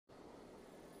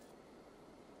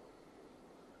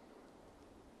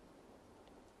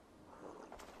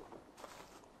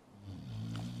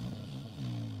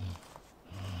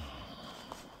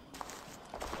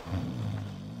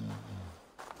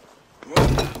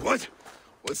What?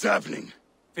 What's happening?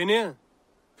 Finir?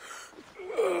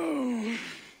 Oh,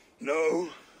 no,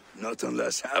 not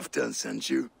unless Halfdan sent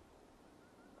you.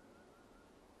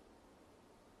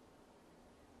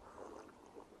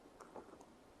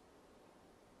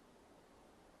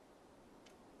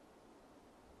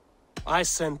 I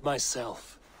sent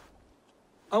myself.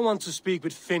 I want to speak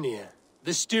with Finir,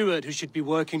 the steward who should be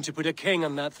working to put a king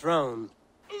on that throne.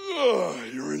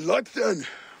 You're in luck then,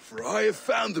 for I have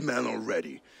found the man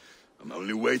already. I'm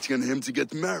only waiting on him to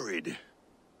get married.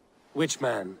 Which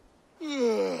man?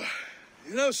 You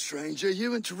know, stranger,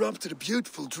 you interrupted a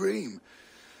beautiful dream.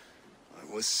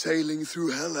 I was sailing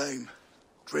through Helheim,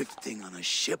 drifting on a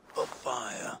ship of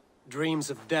fire.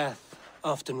 Dreams of death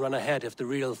often run ahead of the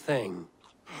real thing.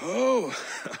 Oh,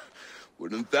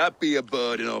 wouldn't that be a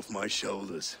burden off my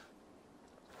shoulders?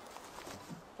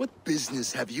 What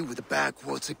business have you with the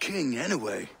backwater king,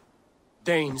 anyway?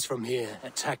 Danes from here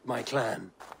attacked my clan.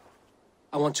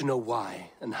 I want to know why,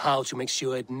 and how to make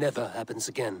sure it never happens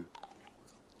again.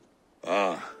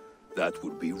 Ah, that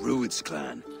would be Rued's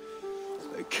clan.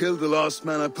 They killed the last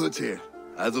man I put here,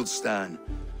 Adelstan.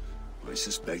 I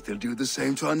suspect they'll do the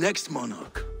same to our next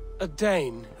monarch. A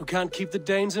Dane who can't keep the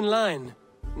Danes in line.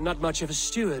 Not much of a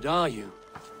steward, are you?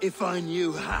 If I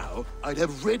knew how, I'd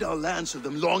have rid our lands of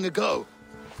them long ago.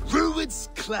 Rued's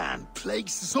clan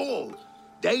plagues us all,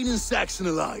 Dane and Saxon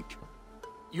alike.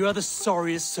 You are the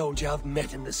sorriest soldier I've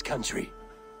met in this country.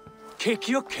 Kick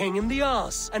your king in the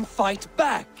arse and fight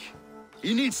back.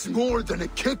 He needs more than a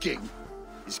kicking.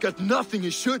 He's got nothing he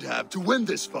should have to win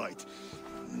this fight.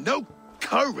 No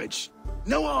courage,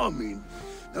 no army,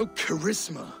 no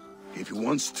charisma. If he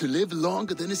wants to live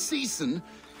longer than a season,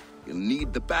 he'll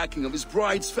need the backing of his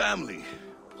bride's family,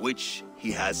 which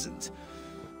he hasn't.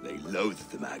 They loathe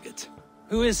the maggot.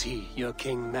 Who is he, your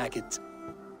King Maggot?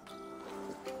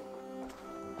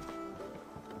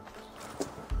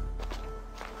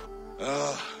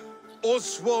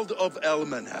 Oswald of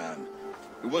Elmenham.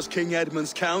 He was King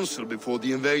Edmund's counsel before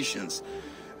the invasions.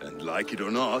 And like it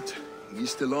or not,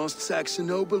 he's the last Saxon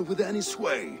noble with any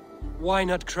sway. Why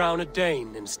not crown a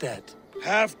Dane instead?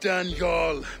 Halfdan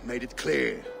Jarl made it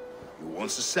clear. He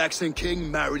wants a Saxon king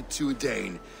married to a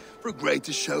Dane, for a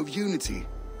greater show of unity.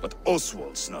 But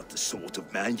Oswald's not the sort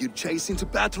of man you'd chase into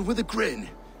battle with a grin.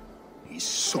 He's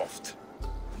soft,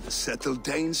 and the settled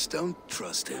Danes don't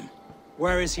trust him.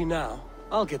 Where is he now?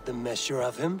 I'll get the measure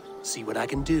of him, see what I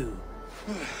can do.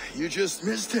 You just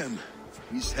missed him.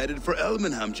 He's headed for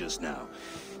Elmenham just now,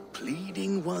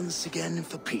 pleading once again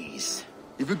for peace.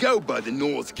 If you go by the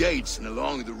north gates and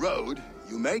along the road,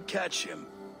 you may catch him.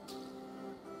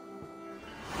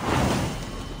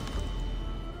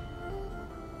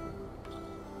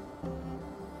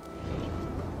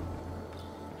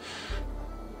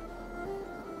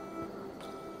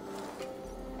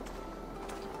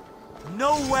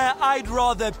 Nowhere I'd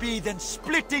rather be than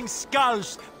splitting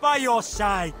skulls by your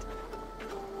side.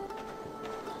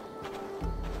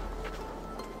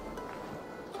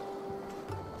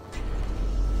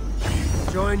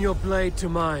 Join your blade to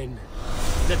mine.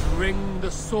 Let's ring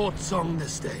the sword song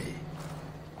this day.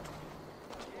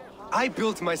 I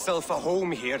built myself a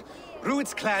home here.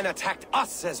 Rued's clan attacked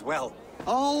us as well.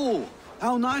 Oh,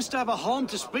 how nice to have a home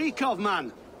to speak of,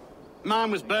 man.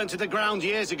 Mine was burnt to the ground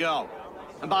years ago.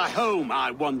 And by home, I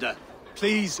wonder.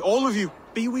 Please, all of you,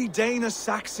 be we Dane or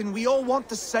Saxon, we all want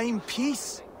the same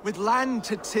peace. With land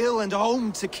to till and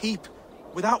home to keep.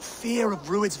 Without fear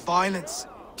of Rued's violence.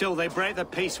 Till they break the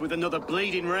peace with another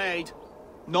bleeding raid.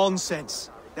 Nonsense.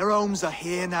 Their homes are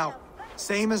here now.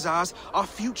 Same as ours, our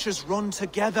futures run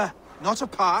together, not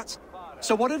apart.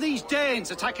 So what are these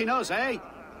Danes attacking us, eh?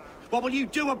 What will you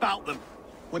do about them?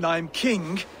 When I am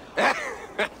king...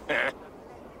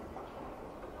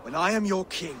 When I am your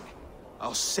king,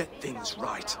 I'll set things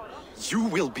right. You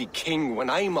will be king when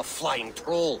I'm a flying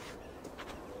troll.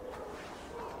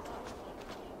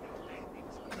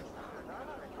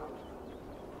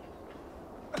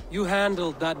 You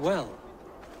handled that well.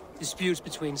 Disputes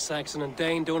between Saxon and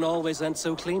Dane don't always end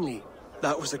so cleanly.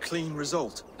 That was a clean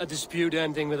result. A dispute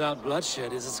ending without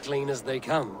bloodshed is as clean as they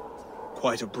come.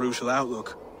 Quite a brutal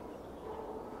outlook.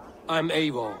 I'm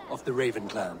Eivor of the Raven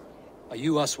clan. Are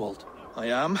you Oswald? I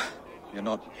am. You're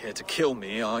not here to kill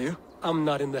me, are you? I'm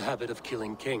not in the habit of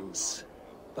killing kings,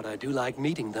 but I do like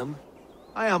meeting them.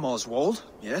 I am Oswald,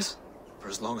 yes. For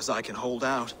as long as I can hold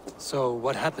out. So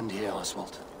what happened here,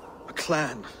 Oswald? A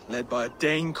clan, led by a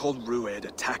Dane called Rued,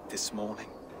 attacked this morning.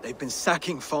 They've been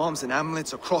sacking farms and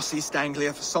hamlets across East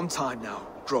Anglia for some time now,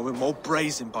 growing more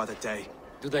brazen by the day.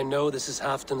 Do they know this is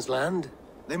Halfdan's land?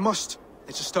 They must.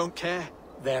 They just don't care.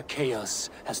 Their chaos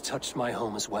has touched my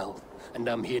home as well. and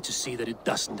I'm here to see that it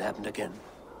doesn't happen again.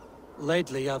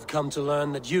 Lately, I've come to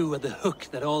learn that you are the hook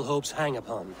that all hopes hang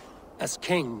upon. As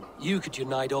king, you could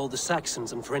unite all the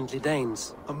Saxons and friendly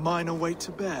Danes. A minor weight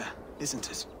to bear, isn't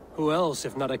it? Who else,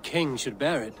 if not a king, should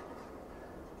bear it?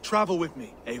 Travel with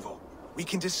me, Eivor. We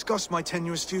can discuss my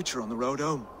tenuous future on the road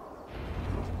home.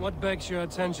 What begs your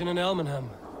attention in Elmenham?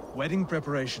 Wedding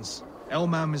preparations.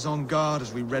 Elmam is on guard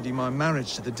as we ready my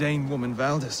marriage to the Dane woman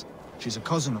Valdis. She's a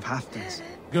cousin of Halfdan's.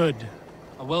 Good.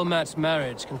 A well-matched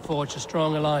marriage can forge a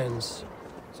strong alliance.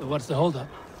 So what's the holdup?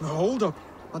 No, hold up.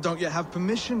 I don't yet have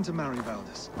permission to marry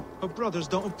Valdis. Her brothers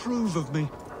don't approve of me.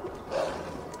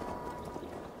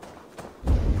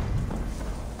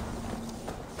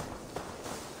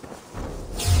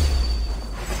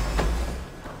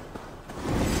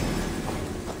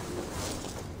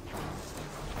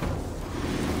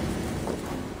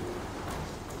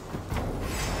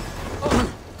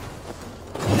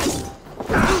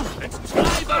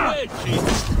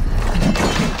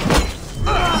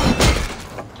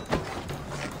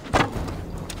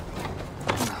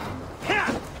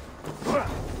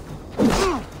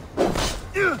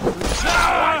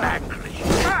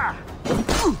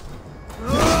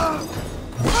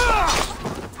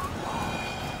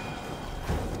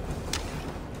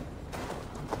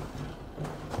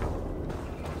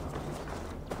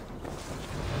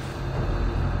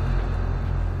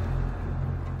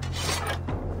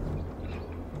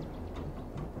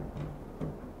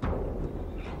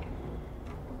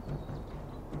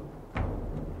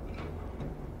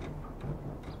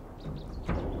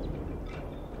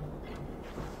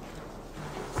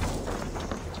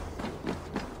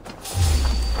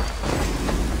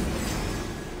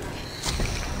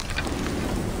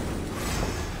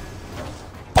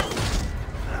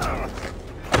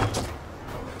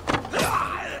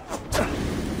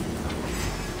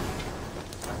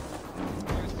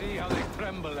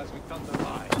 As we thunder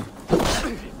by.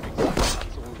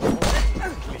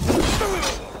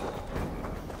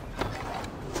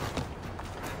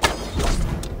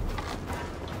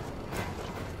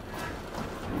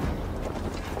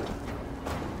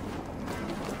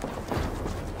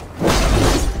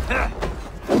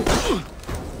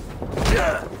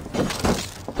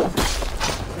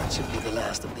 That should be the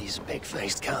last of these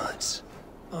pig-faced cowards.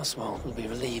 Oswald will be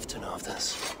relieved to know of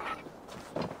this.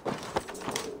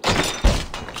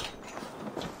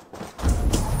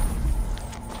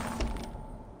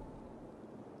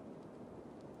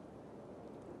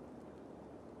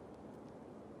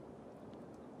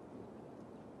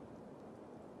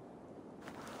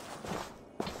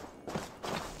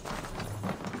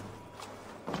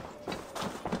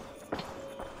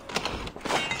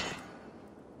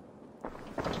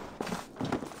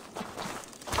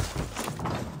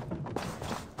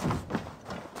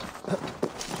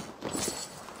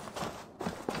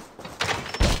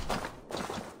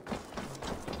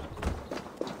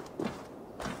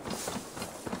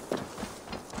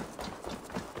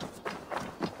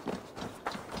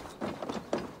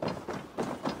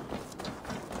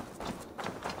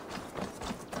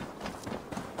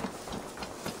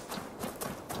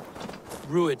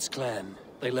 Rued's clan.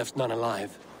 They left none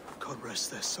alive. God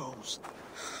rest their souls.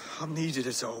 I'm needed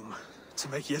at home to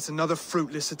make yet another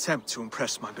fruitless attempt to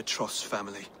impress my betrothed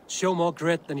family. Show more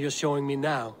grit than you're showing me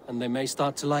now, and they may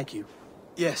start to like you.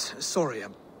 Yes, sorry,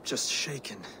 I'm just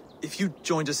shaken. If you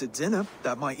joined us at dinner,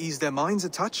 that might ease their minds a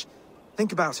touch.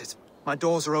 Think about it. My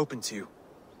doors are open to you.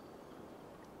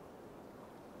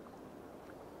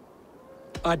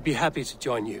 I'd be happy to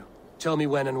join you. Tell me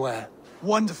when and where.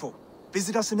 Wonderful.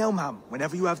 Visit us in Elmham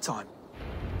whenever you have time.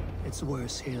 It's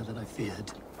worse here than I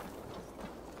feared.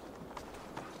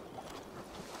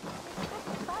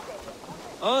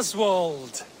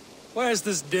 Oswald! Where's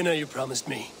this dinner you promised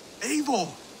me? Eivor,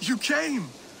 you came!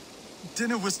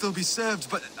 Dinner will still be served,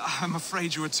 but I'm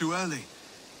afraid you are too early.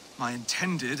 My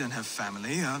intended and her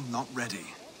family are not ready.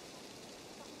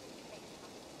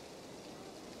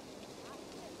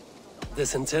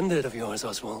 This intended of yours,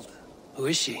 Oswald. Who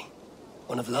is she?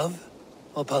 One of love?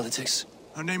 Or politics?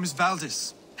 Her name is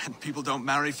Valdis, and people don't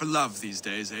marry for love these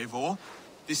days, Eivor.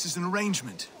 This is an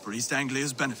arrangement for East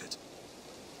Anglia's benefit.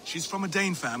 She's from a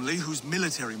Dane family whose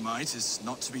military might is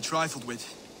not to be trifled with.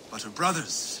 But her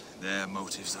brothers, their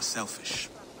motives are selfish.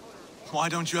 Why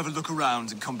don't you have a look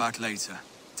around and come back later?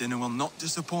 Dinner will not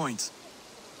disappoint.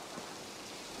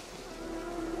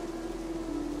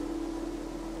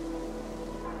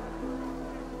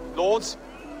 Lords,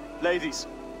 ladies,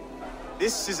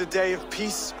 this is a day of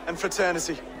peace and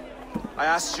fraternity. I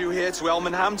asked you here to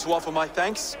Elmenham to offer my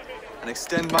thanks and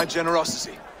extend my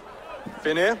generosity.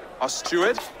 Finir, our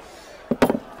steward,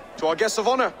 to our guests of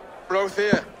honor, both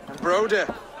here, and Broder,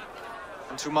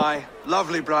 and to my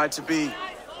lovely bride-to-be,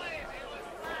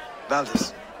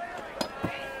 Valdis.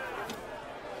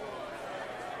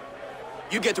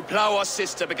 You get to plow our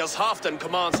sister because Halfdan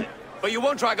commands it. But you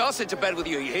won't drag us into bed with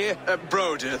you, you hear?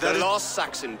 Broder, The last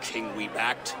Saxon king we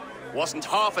backed wasn't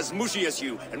half as mushy as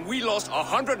you, and we lost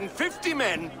 150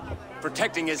 men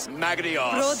protecting his maggoty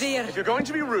arse. Broder. If you're going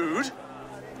to be rude,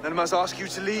 then I must ask you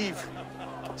to leave.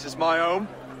 This is my home.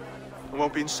 I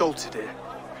won't be insulted here.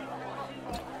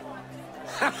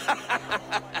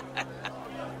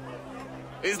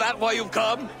 Is that why you've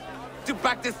come? To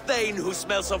back this Thane who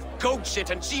smells of goat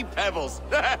shit and cheap pebbles?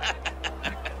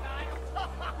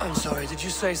 I'm sorry, did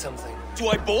you say something? Do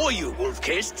I bore you,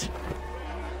 wolf-kissed?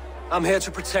 I'm here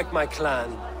to protect my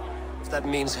clan. If that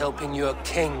means helping your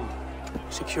king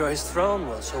secure his throne,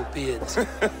 well, so be it.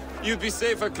 You'd be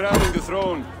safer crowning the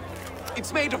throne.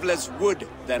 It's made of less wood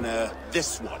than,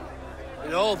 this one.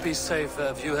 We'd all be safer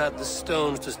if you had the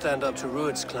stones to stand up to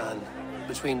Rued's clan.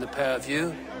 Between the pair of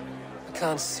you, I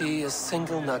can't see a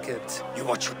single nugget. You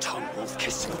watch your tongue,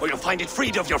 wolf-kissed, or you'll find it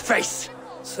freed of your face!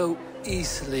 So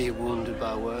easily wounded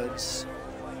by words.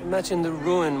 Imagine the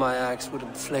ruin my axe would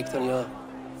inflict on your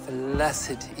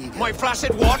flaccid ego. My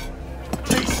flaccid what?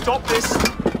 Please stop this!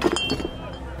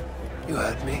 You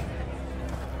heard me.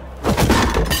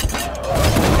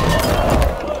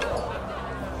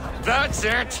 That's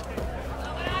it!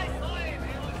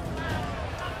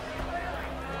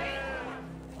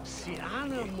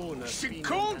 She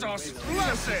called us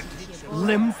flaccid!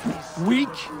 Limp, weak,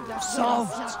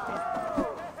 soft.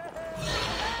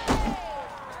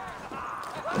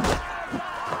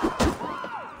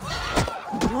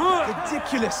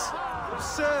 Ridiculous!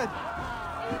 Absurd!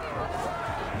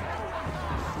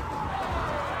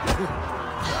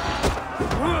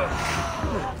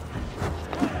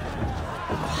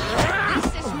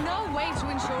 This is no way to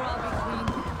ensure I'll be queen.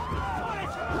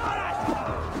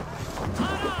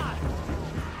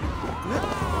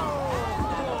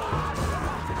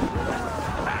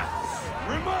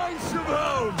 Reminds of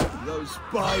home! Those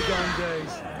bygone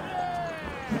days.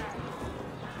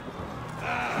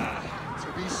 To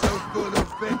be so full of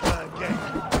vicar again.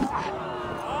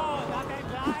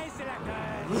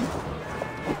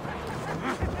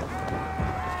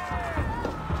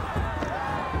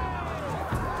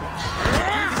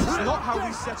 This is not how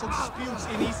we settle disputes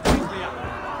in East Anglia.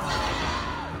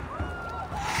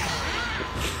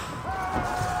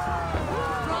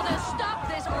 Brother, stop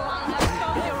this or I'll have to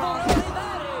stop your own.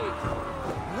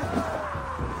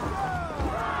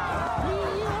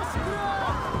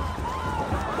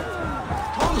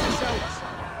 Calm yourselves!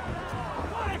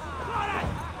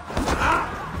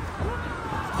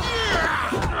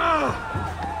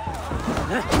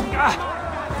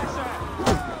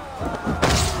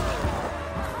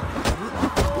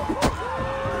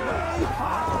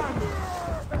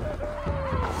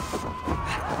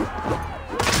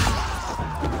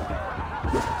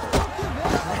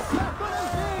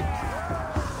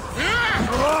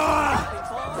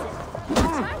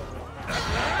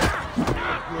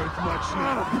 Worth much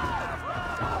now.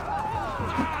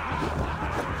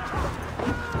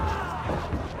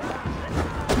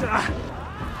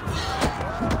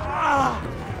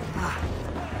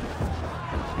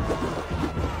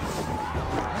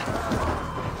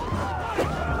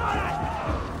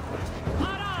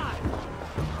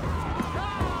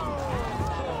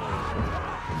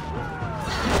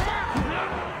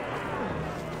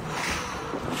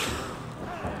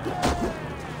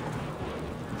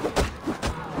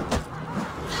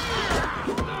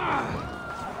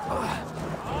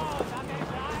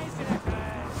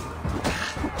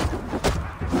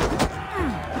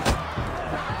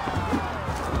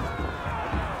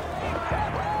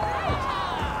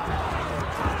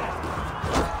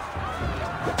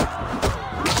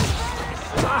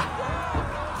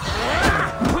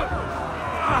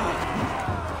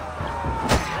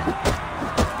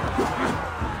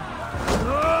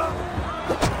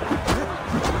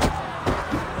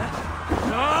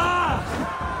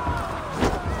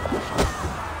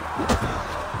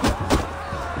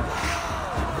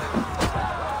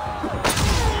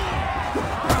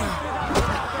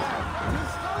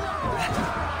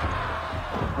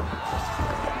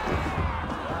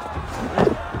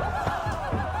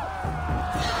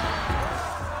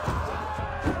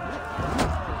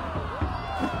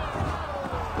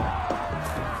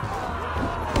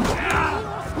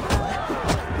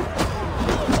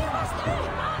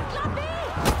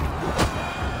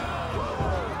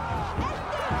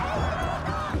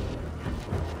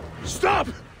 Stop!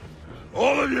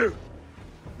 All of you!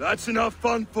 That's enough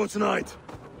fun for tonight.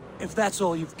 If that's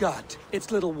all you've got,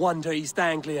 it's little wonder East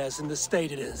Anglia is in the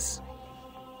state it is.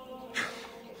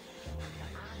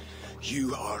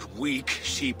 You are weak,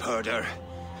 sheep herder.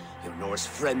 Your Norse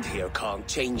friend here can't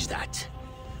change that.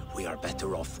 We are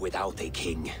better off without a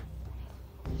king.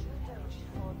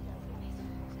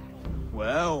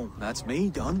 Well, that's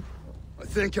me done. I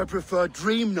think I prefer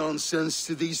dream nonsense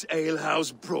to these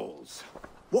alehouse brawls.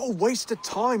 What a waste of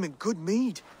time and good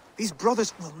mead. These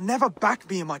brothers will never back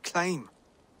me in my claim.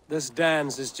 This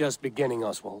dance is just beginning,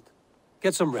 Oswald.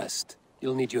 Get some rest.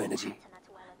 You'll need your energy.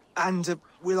 And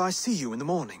will I see you in the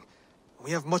morning?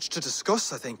 We have much to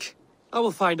discuss, I think. I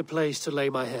will find a place to lay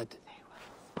my head.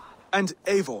 And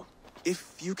Eivor,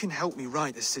 if you can help me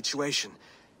right this situation,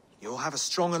 you'll have a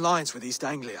strong alliance with East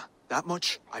Anglia. That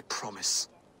much, I promise.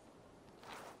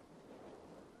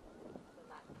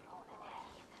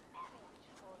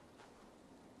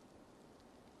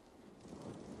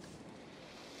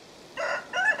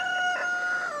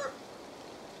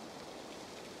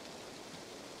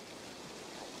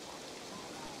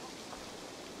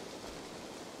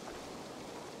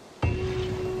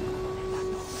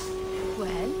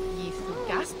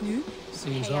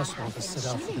 Seems Oswald has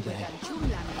set out for the day.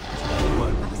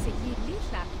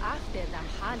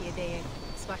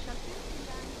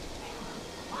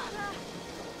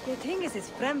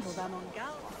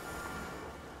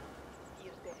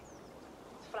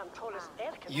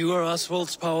 You are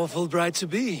Oswald's powerful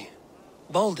bride-to-be,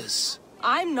 Baldus.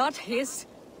 I'm not his.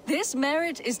 This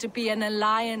marriage is to be an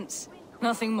alliance,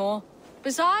 nothing more.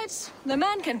 Besides, the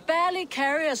man can barely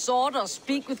carry a sword or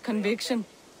speak with conviction.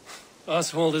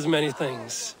 Oswald is many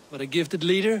things, but a gifted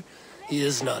leader, he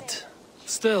is not.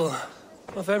 Still,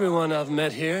 of everyone I've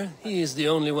met here, he is the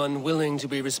only one willing to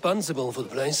be responsible for the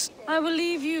place. I will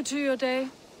leave you to your day.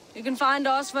 You can find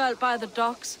Oswald by the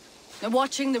docks.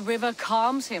 Watching the river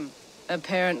calms him,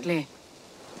 apparently.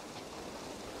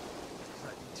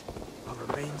 I'll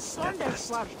remain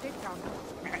steadfast.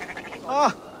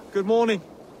 Ah, good morning.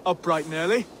 Up bright and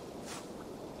early.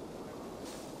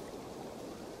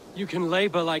 You can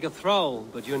labor like a thrall,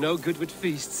 but you're no good with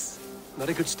feasts. Not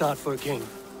a good start for a king.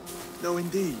 No,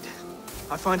 indeed.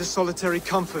 I find a solitary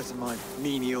comfort in my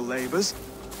menial labors.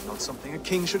 Not something a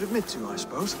king should admit to, I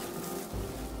suppose.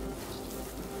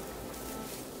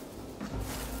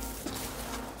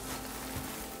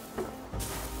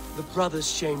 The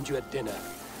brothers shamed you at dinner.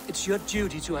 It's your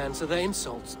duty to answer their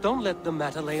insults. Don't let the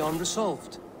matter lay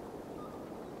unresolved.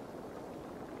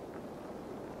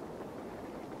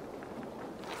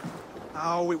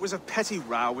 Oh, it was a petty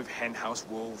row with henhouse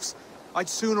wolves. I'd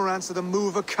sooner answer the moo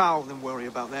of a cow than worry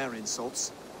about their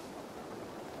insults.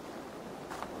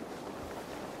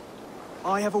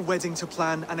 I have a wedding to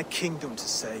plan and a kingdom to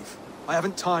save. I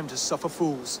haven't time to suffer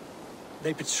fools.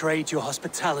 They betrayed your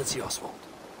hospitality, Oswald.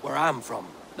 Where I'm from,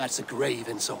 that's a grave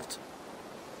insult.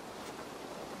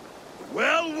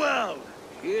 Well, well.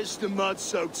 Here's the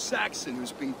mud-soaked Saxon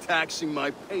who's been taxing my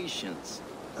patience.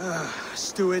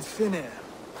 Steward Finnair.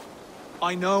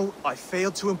 I know I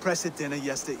failed to impress at dinner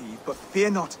yestereve, but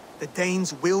fear not, the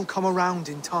Danes will come around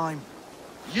in time.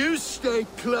 You stake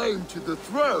claim to the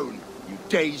throne, you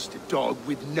dazed dog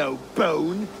with no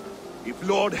bone. If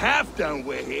Lord Halfdan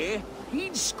were here,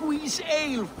 he'd squeeze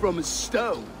ale from a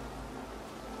stone.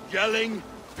 Yelling,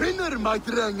 Finner, my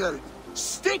drenger,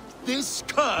 stick this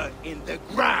cur in the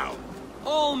ground.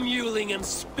 All mewling and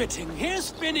spitting,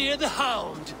 here's Finnear the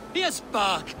hound. He has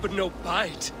bark, but no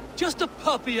bite. Just a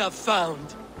puppy I've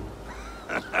found.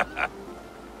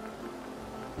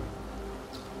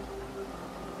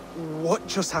 What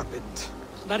just happened?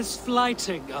 That is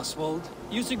flighting, Oswald.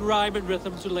 Using rhyme and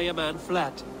rhythm to lay a man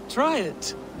flat. Try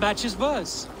it. Matches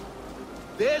verse.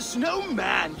 There's no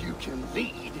man you can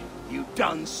lead, you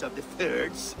dunce of the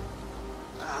thirds.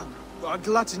 A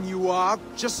glutton you are.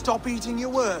 Just stop eating your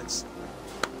words.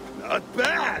 Not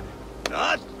bad.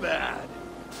 Not bad.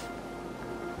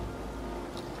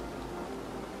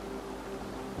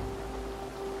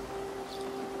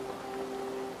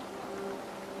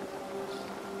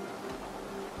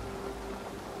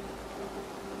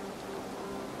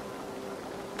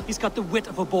 He's got the wit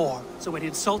of a boar, so when he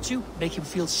insults you, make him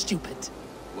feel stupid.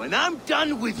 When I'm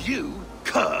done with you,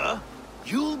 cur,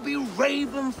 you'll be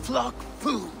raven flock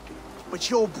food. But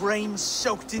your brain's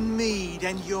soaked in mead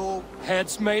and your...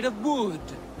 Head's made of wood.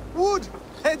 Wood!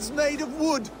 Head's made of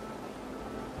wood!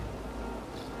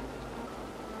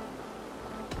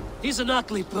 He's an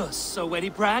ugly puss, so when he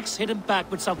brags, hit him back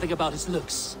with something about his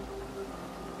looks.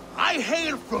 I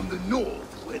hail from the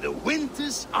north, where the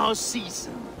winters are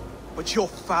seasoned. But you're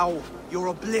foul. You're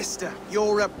a blister.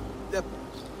 You're a...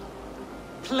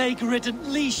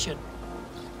 Plague-ridden lesion.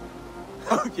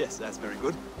 Oh, yes, that's very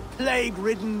good.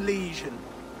 Plague-ridden legion.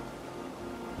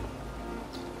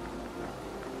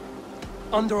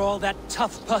 Under all that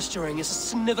tough posturing is a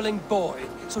sniveling boy,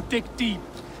 so dig deep.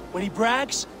 When he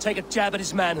brags, take a jab at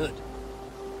his manhood.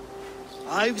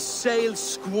 I've sailed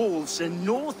squalls and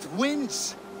north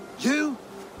winds. You?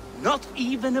 Not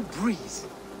even a breeze.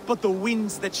 But the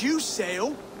winds that you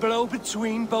sail Blow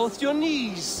between both your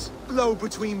knees. blow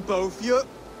between both your...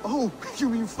 Oh, you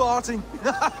mean farting?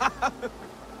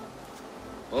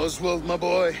 Oswald, my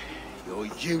boy, you're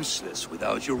useless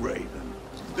without your raven.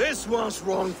 This one's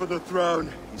wrong for the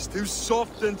throne. He's too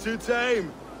soft and too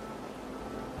tame.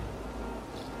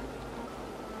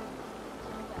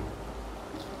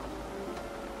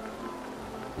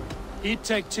 He'd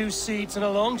take 2 seats in a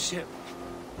longship.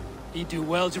 He'd do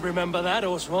well to remember that,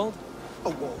 Oswald. A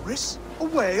walrus? A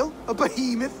whale? A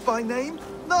behemoth by name?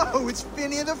 No, it's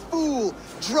Phineas the Fool,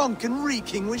 drunk and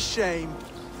reeking with shame.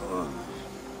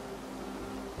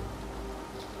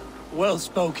 Well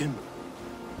spoken.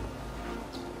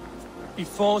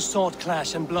 Before sword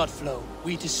clash and blood flow,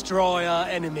 we destroy our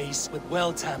enemies with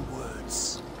well-timed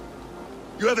words.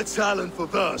 You have a talent for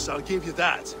verse, I'll give you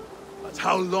that. But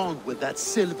how long will that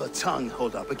silver tongue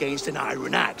hold up against an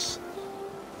iron axe?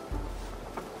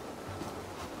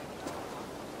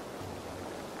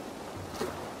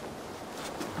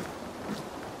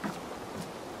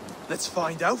 Let's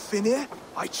find out, Phineas.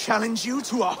 I challenge you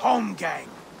to a home gang.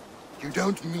 You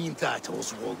don't mean that,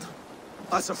 Oswald.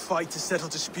 That's a fight to settle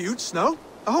disputes, no?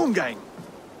 A home gang.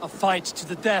 A fight to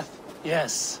the death,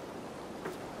 yes.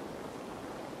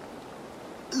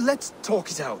 Let's talk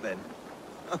it out, then.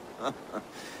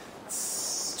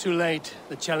 Too late.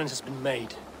 The challenge has been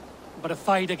made. But a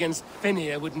fight against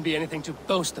Phineas wouldn't be anything to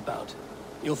boast about.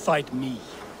 You'll fight me.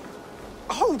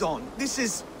 Hold on, this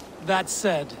is... That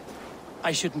said,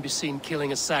 I shouldn't be seen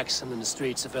killing a Saxon in the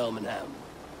streets of Elmenham.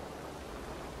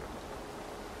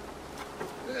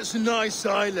 There's a nice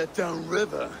islet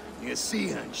downriver, near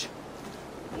Seahenge.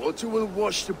 Water will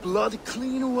wash the blood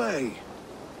clean away.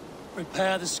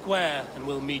 Prepare the square, and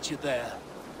we'll meet you there.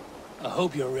 I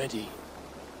hope you're ready.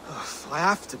 I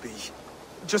have to be.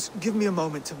 Just give me a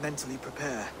moment to mentally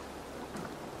prepare.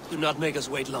 Do not make us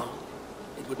wait long.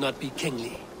 It would not be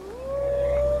kingly.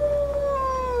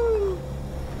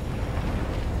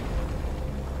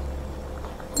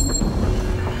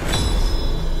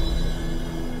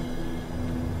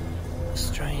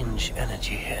 Strange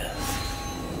energy here.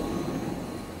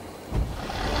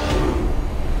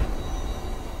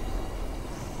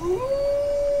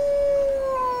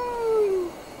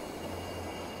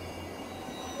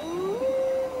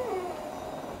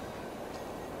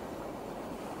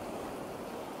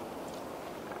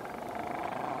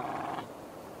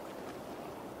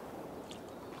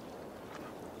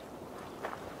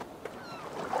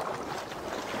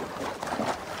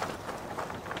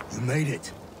 You made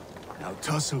it. Now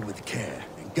tussle with care,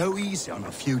 and go easy on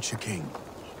our future king.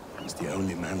 He's the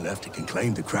only man left who can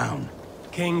claim the crown.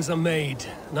 Kings are made,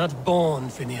 not born,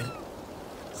 Phineas.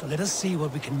 So let us see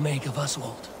what we can make of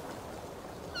Oswald.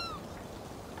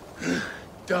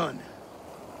 Done.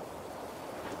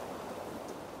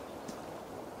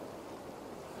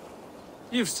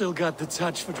 You've still got the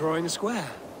touch for drawing a square.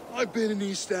 I've been in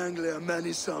East Anglia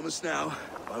many summers now,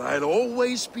 but I'll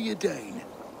always be a Dane.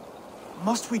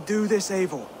 Must we do this,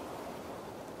 Eivor?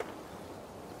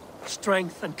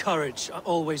 Strength and courage are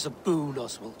always a boon,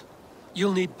 Oswald.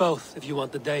 You'll need both if you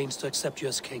want the Danes to accept you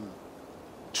as king.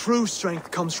 True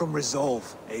strength comes from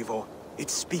resolve, Eivor.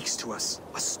 It speaks to us,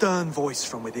 a stern voice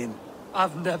from within.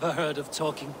 I've never heard of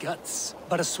talking guts,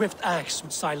 but a swift axe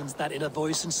would silence that inner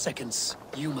voice in seconds.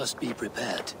 You must be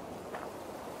prepared.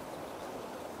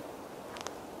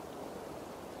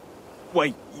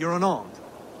 Wait, you're unarmed?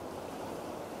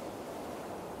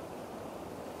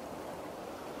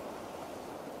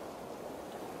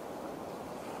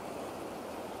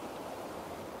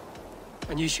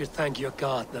 And you should thank your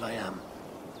God that I am.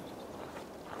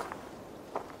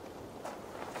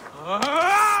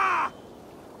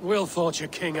 We'll forge your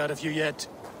king out of you yet.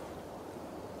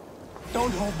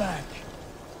 Don't hold back.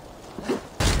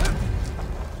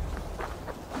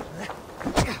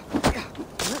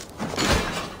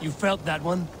 You felt that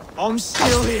one? I'm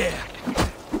still here.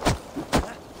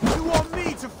 You want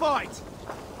me to fight?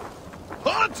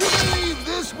 Hard to believe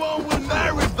this one will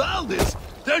marry Valdis,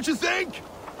 don't you think?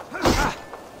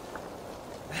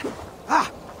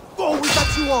 Oh, was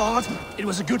that too hard? It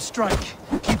was a good strike.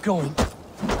 Keep going.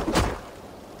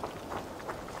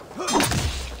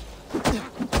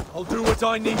 I'll do what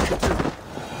I need to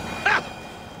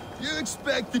do. You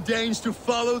expect the Danes to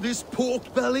follow this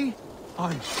pork belly?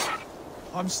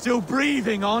 I'm still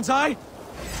breathing, aren't I?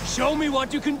 Show me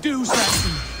what you can do,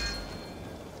 Saxon.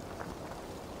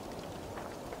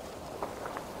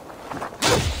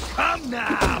 Come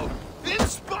now!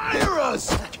 Inspire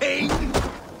us, King!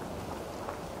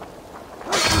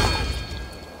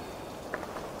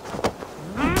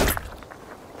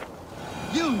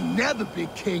 You'll never be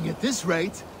king at this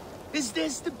rate. Is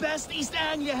this the best East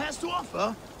Anglia has to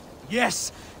offer?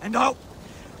 Yes, and I'll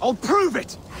prove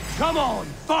it! Come on,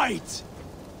 fight!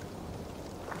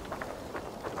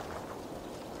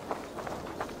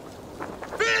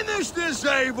 Finish this,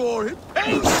 Eivor! It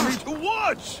pains me to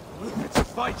watch! It's a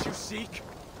fight you seek.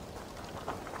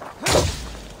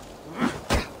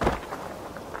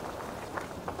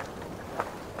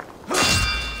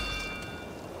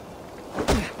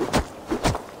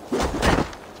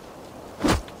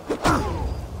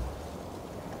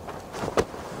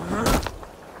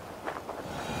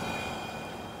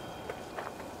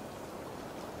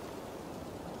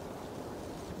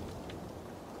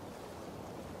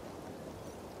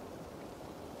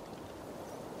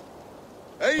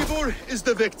 Eivor is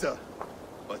the victor.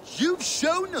 But you've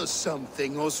shown us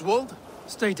something, Oswald.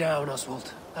 Stay down,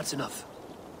 Oswald. That's enough.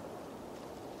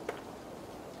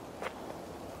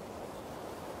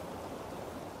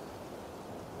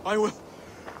 I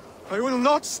will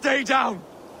not stay down!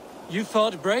 You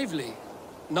fought bravely.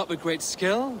 Not with great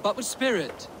skill, but with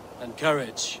spirit and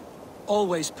courage.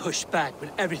 Always push back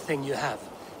with everything you have.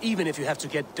 Even if you have to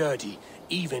get dirty.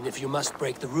 Even if you must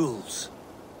break the rules.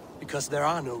 Because there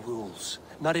are no rules.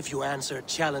 Not if you answer a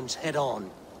challenge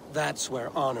head-on. That's where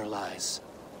honor lies.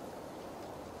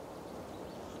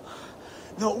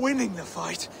 Not winning the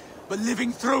fight, but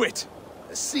living through it.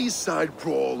 A seaside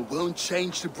brawl won't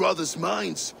change the brothers'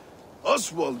 minds.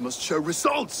 Oswald must show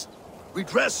results.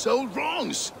 Redress old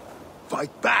wrongs.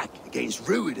 Fight back against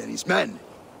Rued and his men.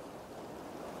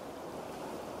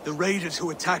 The raiders who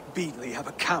attacked Beatley have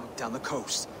a camp down the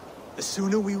coast. The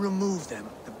sooner we remove them,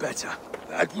 the better.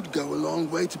 That would go a long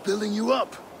way to building you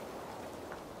up.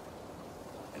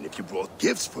 And if you brought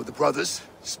gifts for the brothers,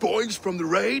 spoils from the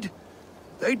raid,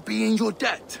 they'd be in your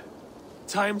debt.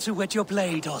 Time to whet your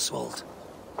blade, Oswald.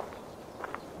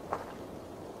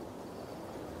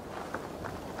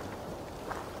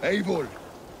 Eivor,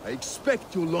 I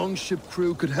expect your longship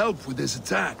crew could help with this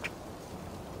attack.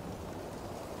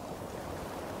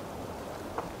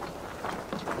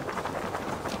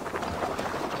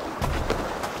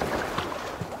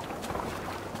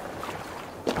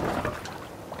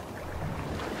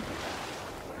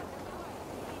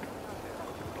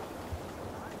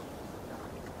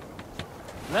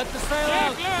 Let the sail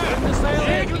out! Let the sail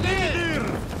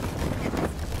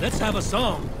out! Let's have a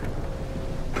song.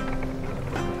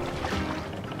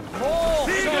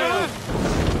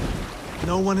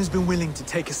 No one has been willing to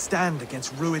take a stand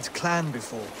against Rued's clan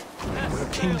before. We're a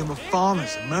kingdom of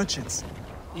farmers and merchants.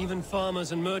 Even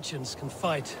farmers and merchants can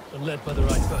fight when led by the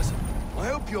right person. I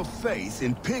hope your faith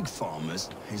in pig farmers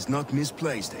is not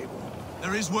misplaced, Eivor.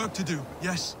 There is work to do,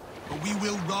 yes. But we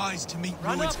will rise to meet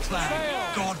Rued's clan.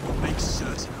 God will make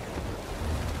certain of it.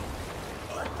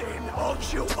 But then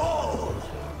of you all!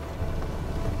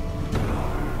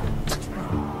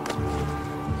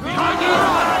 Behind you!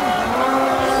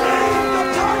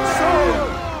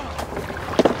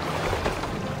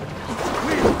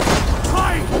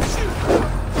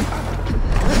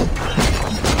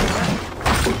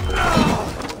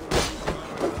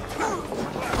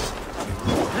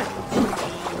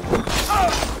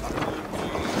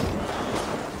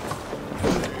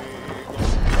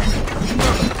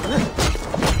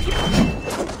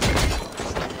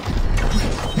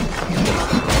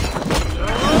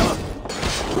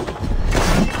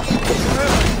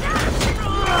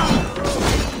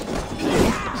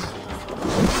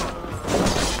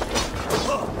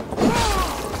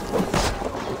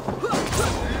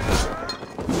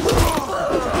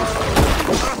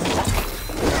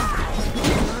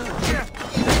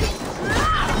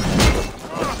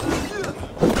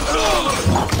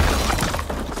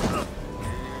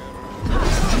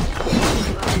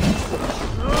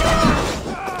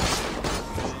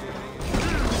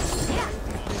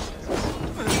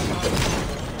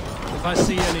 If I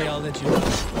see any, I'll let you know.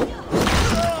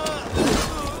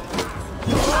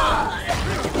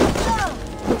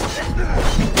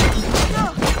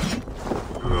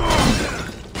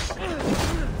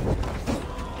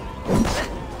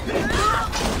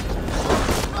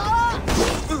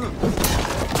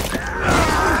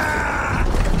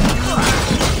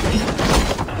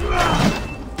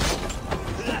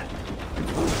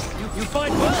 You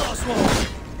fight well, Oswald!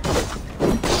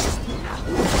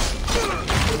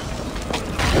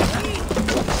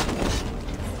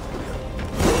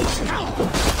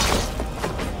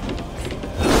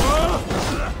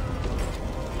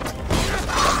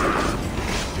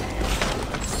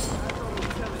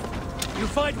 You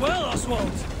fight well,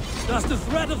 Oswald. Does the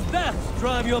threat of death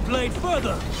drive your blade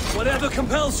further? Whatever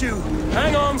compels you,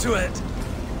 hang on to it.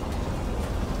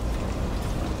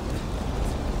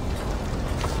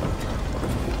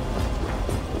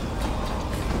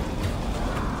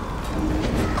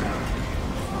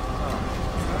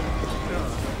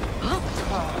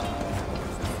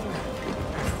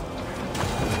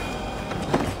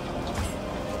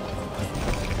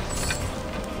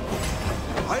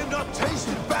 I have not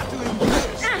tasted battle in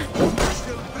years. You're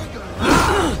still bigger.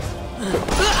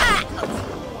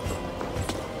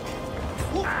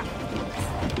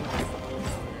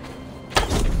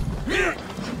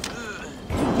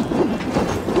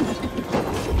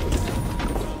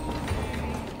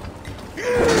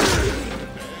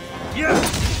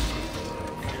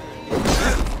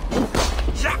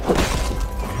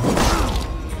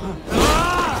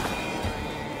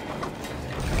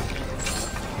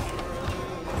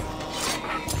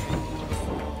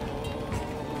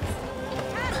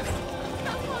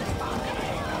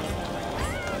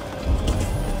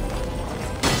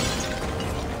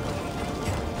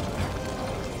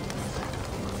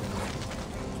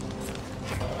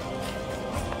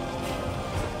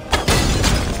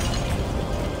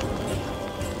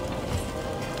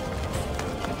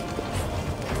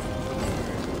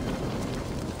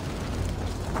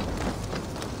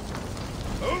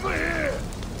 Over here!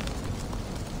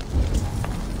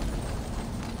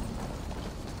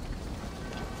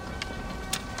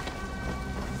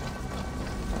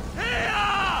 Here!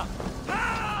 Help!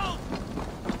 Help!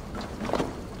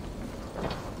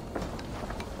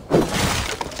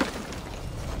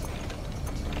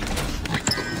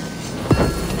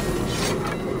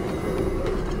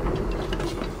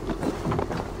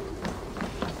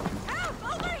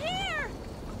 Over here!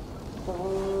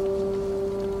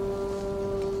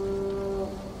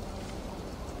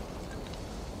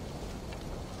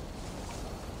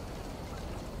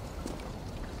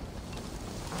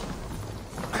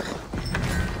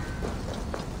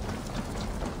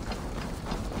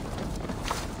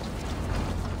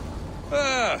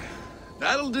 Ah,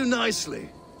 that'll do nicely.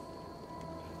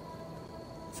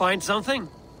 Find something?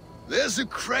 There's a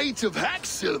crate of hack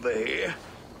silver here.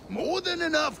 More than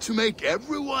enough to make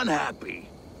everyone happy.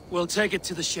 We'll take it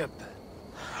to the ship.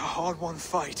 A hard-won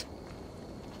fight.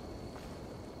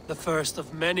 The first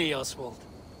of many, Oswald.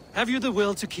 Have you the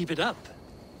will to keep it up?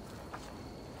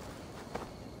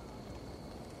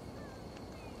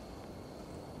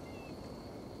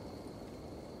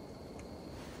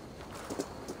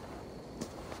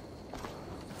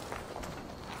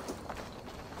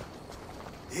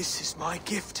 This is my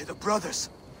gift to the brothers.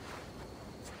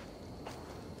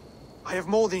 I have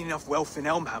more than enough wealth in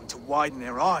Elmham to widen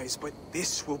their eyes, but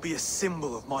this will be a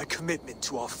symbol of my commitment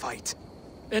to our fight.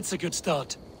 It's a good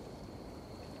start.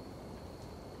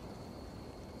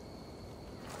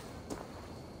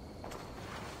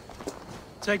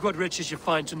 Take what riches you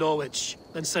find to Norwich,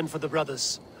 then send for the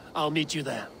brothers. I'll meet you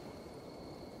there.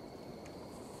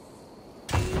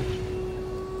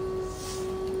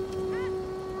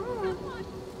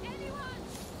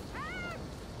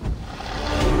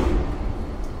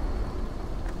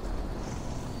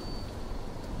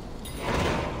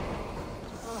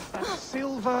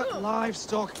 Silver,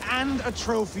 livestock, and a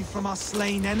trophy from our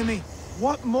slain enemy.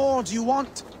 What more do you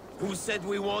want? Who said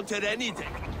we wanted anything?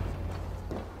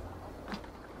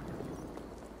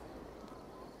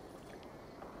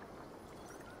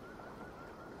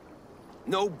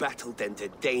 No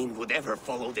battle-dented Dane would ever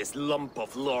follow this lump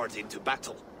of lord into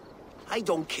battle. I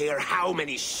don't care how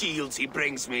many shields he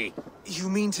brings me. You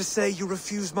mean to say you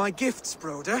refuse my gifts,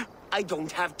 broder? I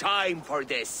don't have time for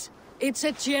this. It's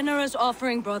a generous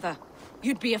offering, brother.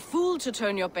 You'd be a fool to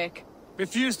turn your back.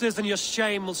 Refuse this and your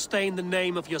shame will stain the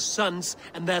name of your sons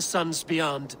and their sons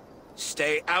beyond.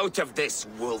 Stay out of this,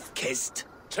 wolf-kissed.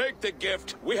 Take the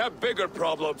gift. We have bigger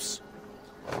problems.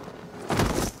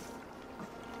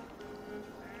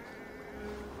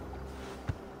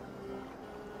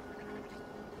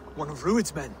 One of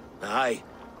Rued's men. Aye.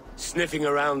 Sniffing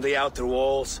around the outer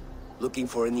walls, looking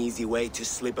for an easy way to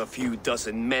slip a few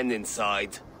dozen men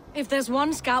inside. If there's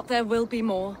one scout, there will be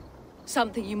more.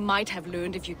 Something you might have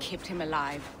learned if you kept him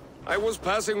alive. I was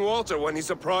passing water when he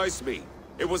surprised me.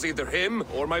 It was either him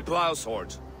or my plow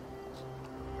sword.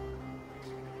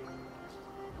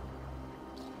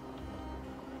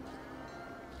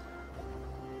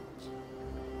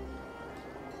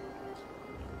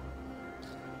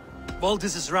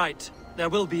 Valdis is right. There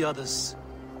will be others.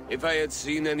 If I had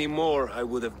seen any more, I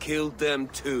would have killed them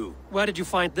too. Where did you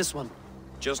find this one?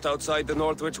 Just outside the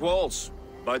Northwich walls,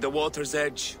 by the water's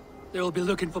edge. They will be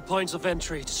looking for points of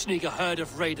entry to sneak a herd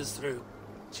of raiders through.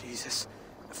 Jesus.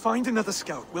 Find another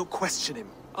scout. We'll question him.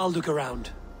 I'll look around.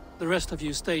 The rest of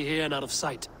you stay here and out of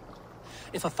sight.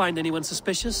 If I find anyone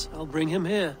suspicious, I'll bring him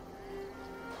here.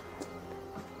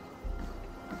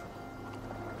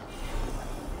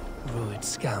 Druid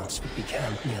scouts would be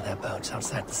camped near their boats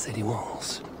outside the city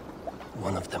walls.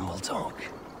 One of them will talk.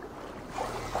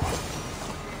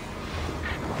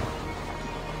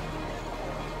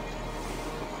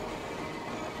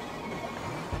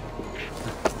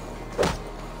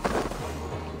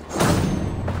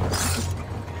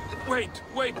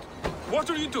 Wait! What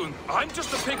are you doing? I'm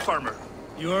just a pig farmer.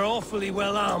 You are awfully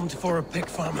well armed for a pig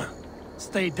farmer.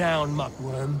 Stay down,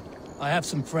 muckworm. I have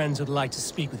some friends who'd like to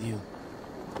speak with you.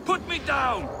 Put me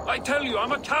down! I tell you,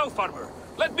 I'm a cow farmer.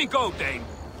 Let me go, Dane.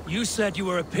 You said you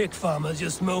were a pig farmer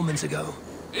just moments ago.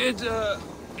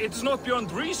 It's not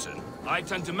beyond reason. I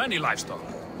tend to many livestock.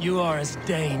 You are as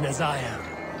Dane as I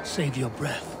am. Save your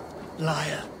breath,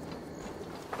 liar.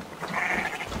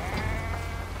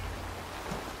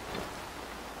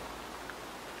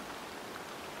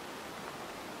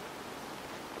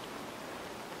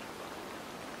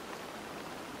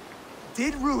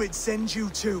 Did Ruid send you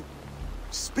too?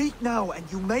 Speak now, and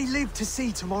you may live to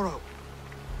see tomorrow.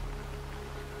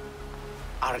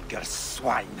 Arger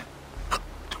swine.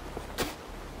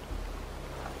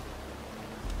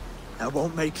 I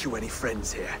won't make you any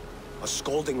friends here. A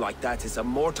scolding like that is a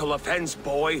mortal offense,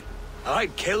 boy.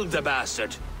 I'd kill the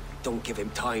bastard. Don't give him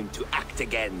time to act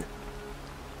again.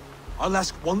 I'll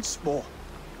ask once more.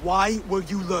 Why were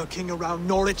you lurking around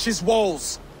Norwich's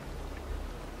walls?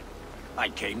 I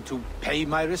came to pay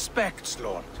my respects,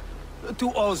 Lord. To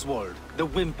Oswald, the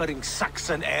whimpering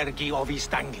Saxon ergi of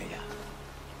East Anglia.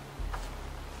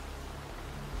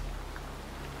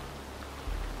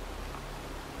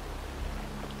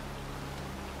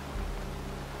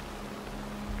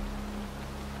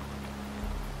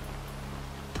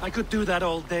 I could do that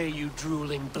all day, you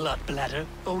drooling blood bladder.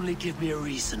 Only give me a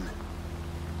reason.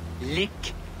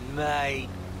 Lick my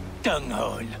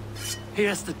tonguehole.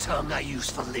 Here's the tongue I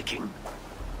use for licking.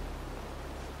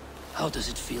 How does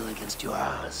it feel against your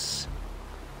ass?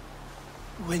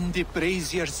 When the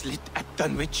braziers lit at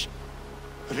Dunwich,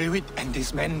 Ruid and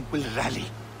his men will rally.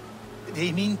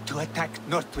 They mean to attack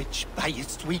Northwich by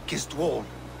its weakest wall.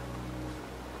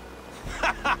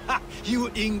 You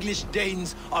English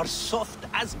Danes are soft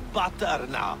as butter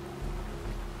now.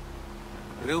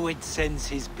 Ruid sends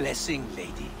his blessing,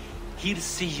 lady. He'll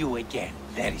see you again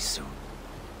very soon.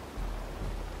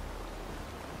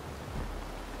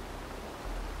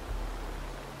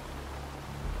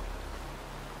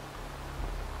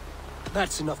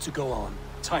 That's enough to go on.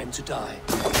 Time to die.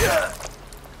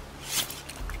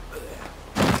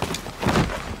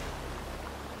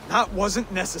 That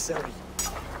wasn't necessary.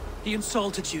 He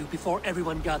insulted you before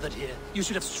everyone gathered here. You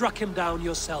should have struck him down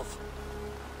yourself.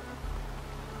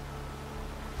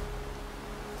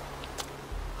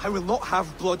 I will not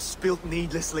have blood spilt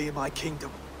needlessly in my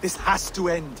kingdom. This has to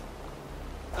end.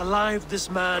 Alive, this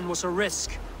man was a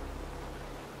risk.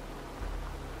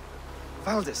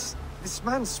 Valdis, this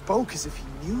man spoke as if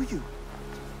he knew you.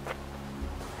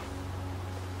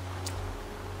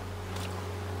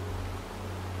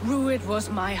 Ruid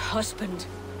was my husband.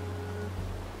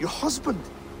 Your husband?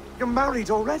 You're married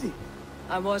already?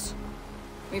 I was.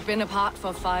 We've been apart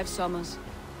for 5 summers.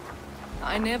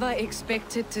 I never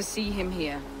expected to see him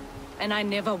here, and I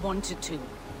never wanted to.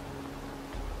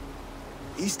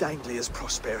 East Anglia's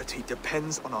prosperity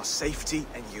depends on our safety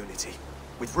and unity.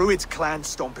 With Ruid's clan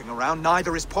stomping around,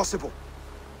 neither is possible.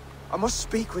 I must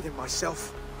speak with him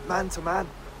myself, man to man.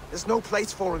 There's no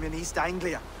place for him in East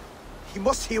Anglia. He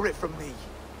must hear it from me.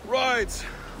 Right.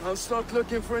 I'll start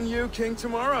looking for a new king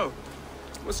tomorrow.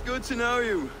 It was good to know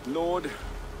you, Lord.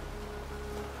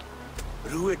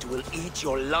 Ruid will eat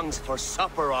your lungs for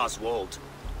supper, Oswald.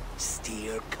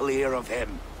 Steer clear of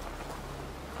him.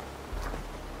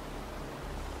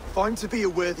 If I'm to be a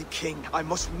worthy king, I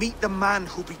must meet the man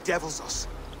who bedevils us.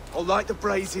 I'll light the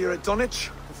brazier at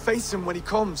Dunwich and face him when he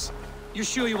comes. You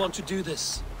sure you want to do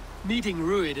this? Meeting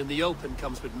Ruid in the open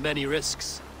comes with many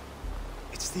risks.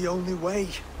 It's the only way.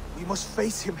 We must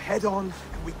face him head-on,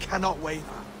 and we cannot waver.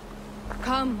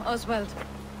 Come, Oswald.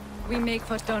 We make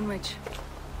for Dunwich.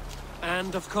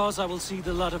 And of course I will see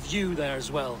the lot of you there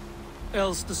as well.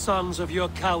 Else the songs of your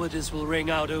cowardice will ring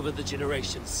out over the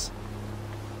generations.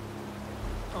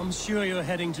 I'm sure you're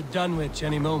heading to Dunwich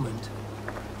any moment.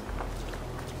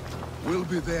 We'll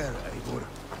be there, Eivor.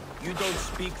 You don't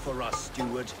speak for us,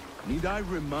 steward. Need I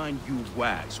remind you,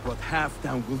 wags, what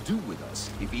Halfdown will do with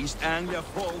us if East Anglia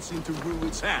falls into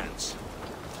Ruid's hands?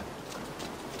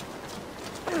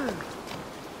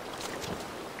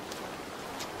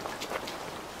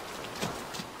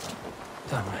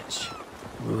 Dunwich.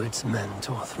 Rued's men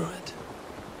tore through it.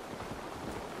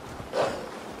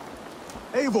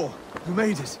 Eivor, you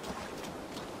made it.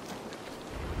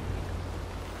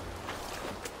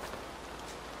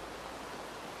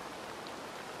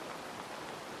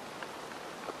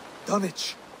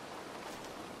 Dunwich.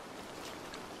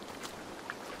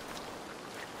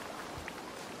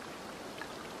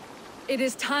 It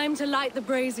is time to light the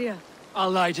brazier.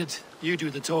 I'll light it. You do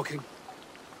the talking.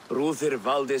 Brother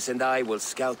Valdis and I will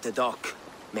scout the dock.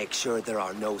 Make sure there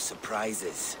are no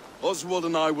surprises. Oswald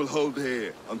and I will hold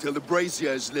here until the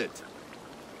brazier is lit.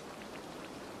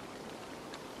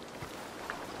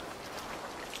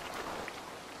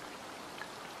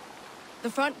 The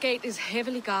front gate is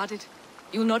heavily guarded.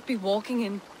 You'll not be walking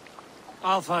in.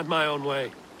 I'll find my own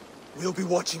way. We'll be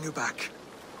watching you back.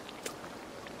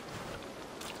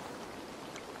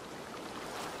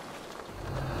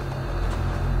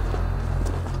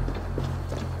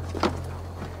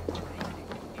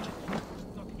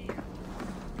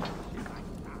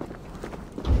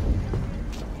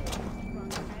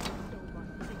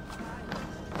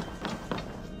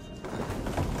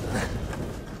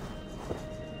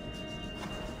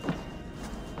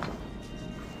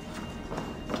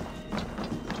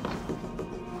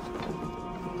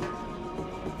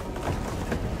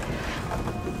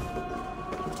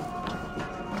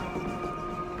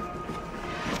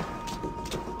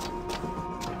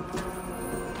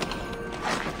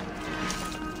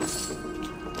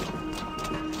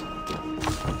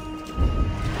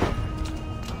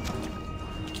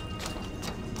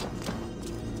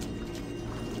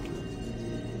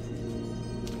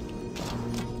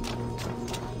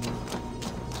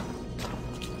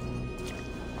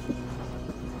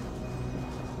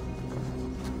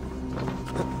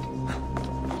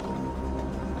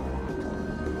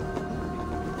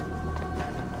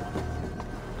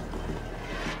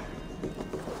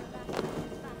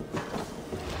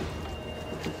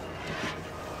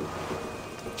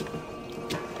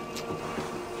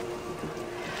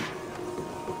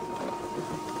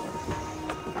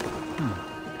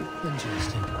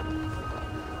 Interesting.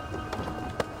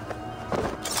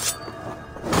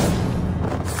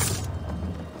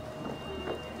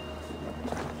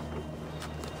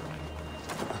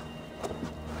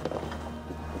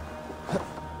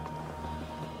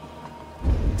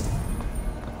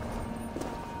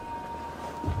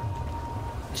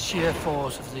 The sheer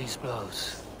force of these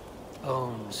blows.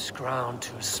 Bones ground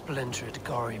to a splintered,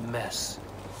 gory mess.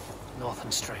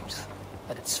 Northern strength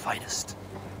at its finest.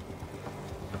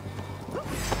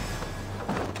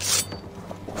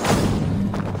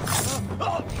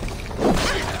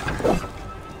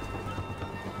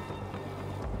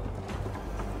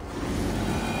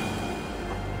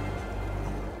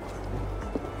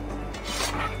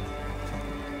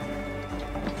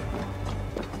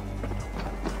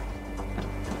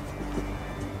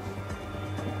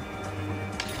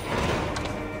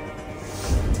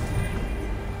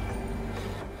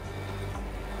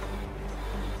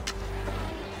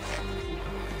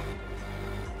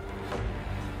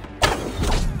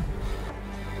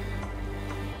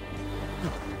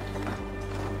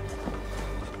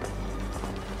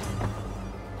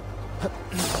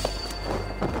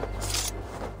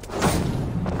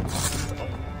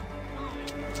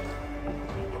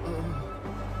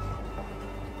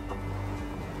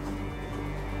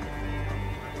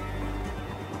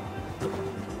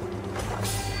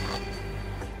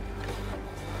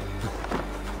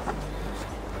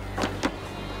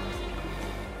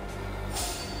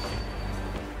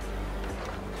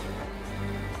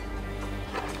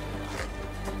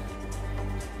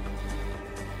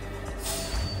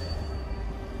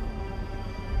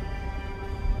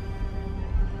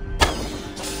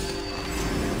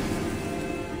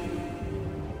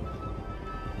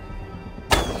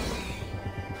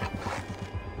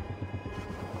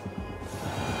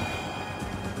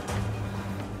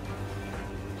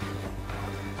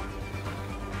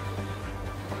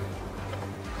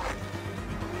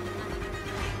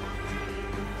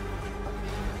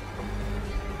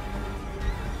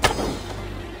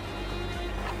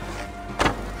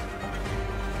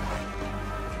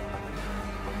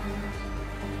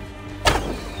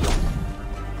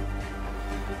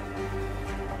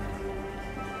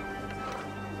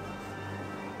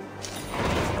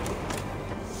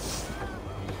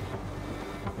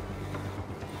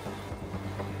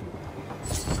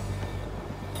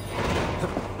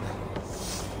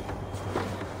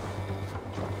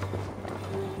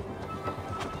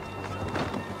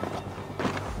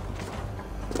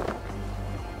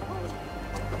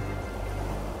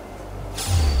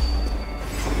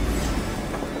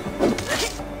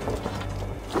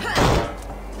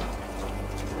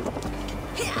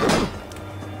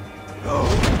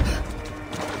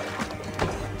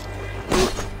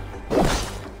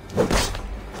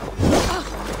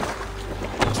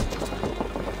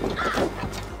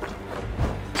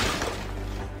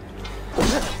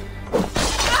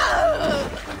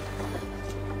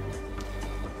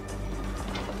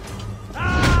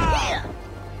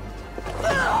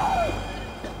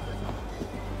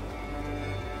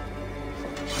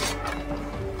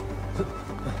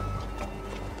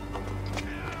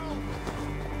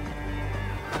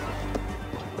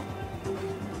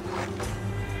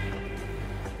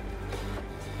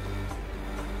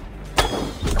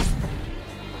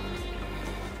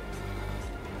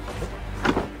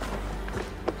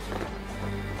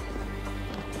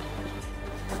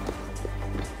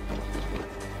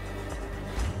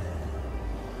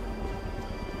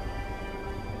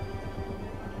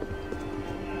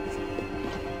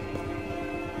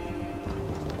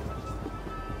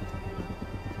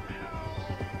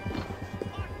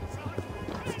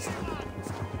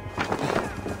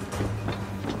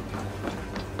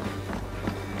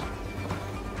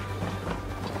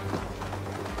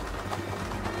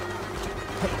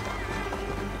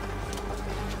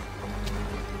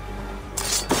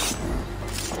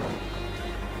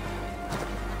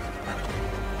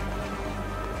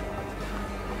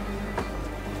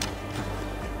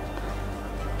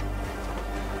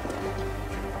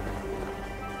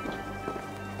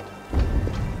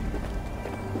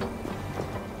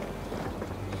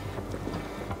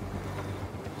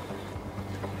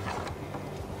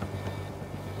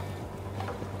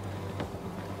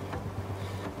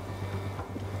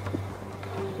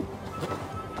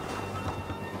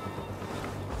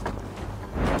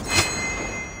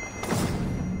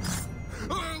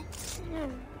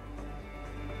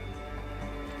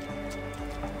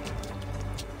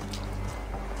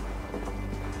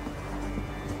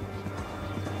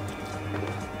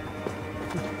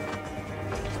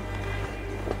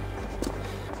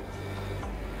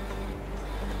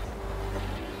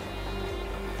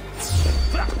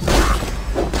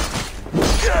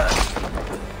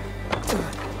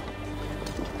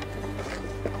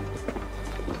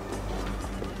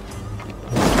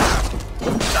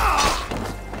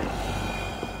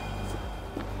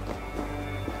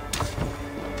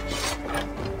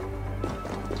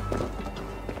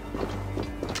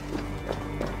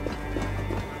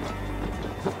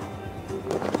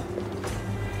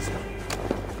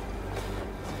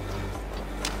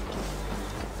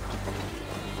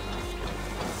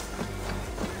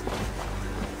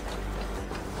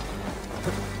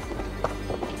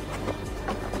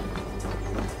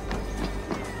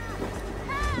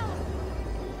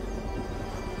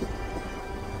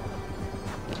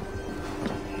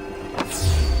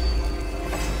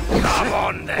 Come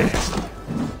on then!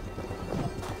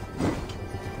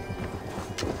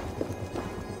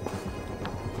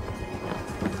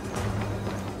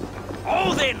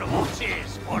 All in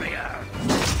horses, warrior!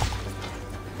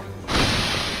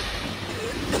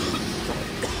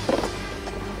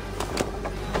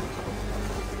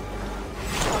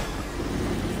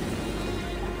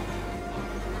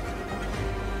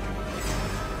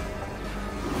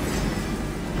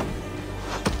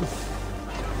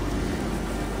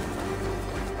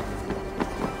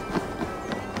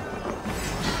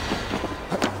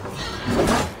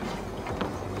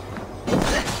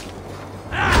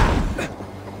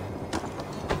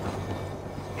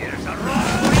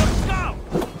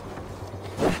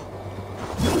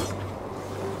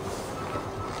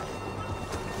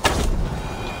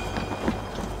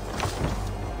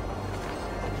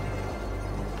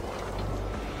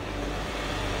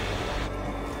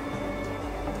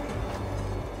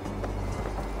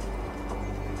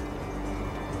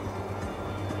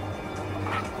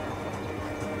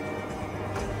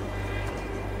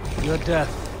 Your death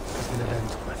is an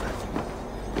event, my friend.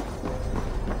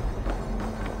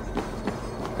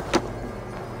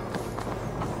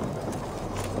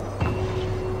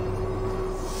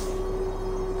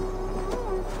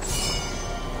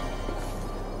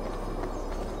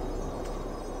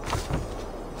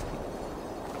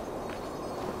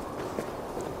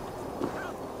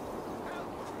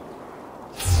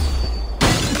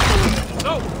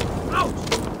 No! Out!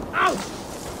 Out!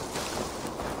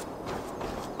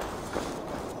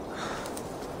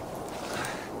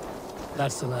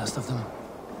 That's the last of them.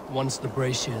 Once the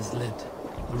brazier is lit,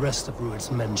 the rest of Rued's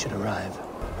men should arrive.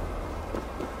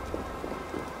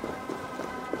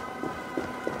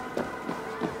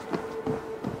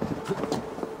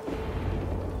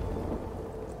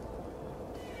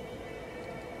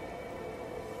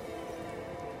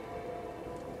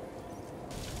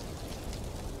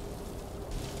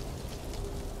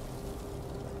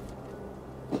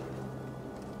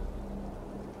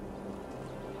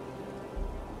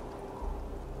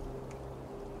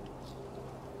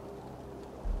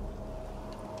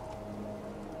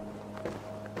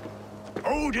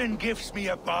 Odin gives me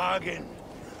a bargain.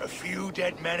 A few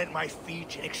dead men at my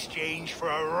feet in exchange for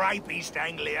a ripe East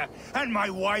Anglia, and my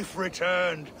wife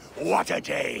returned. What a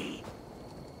day!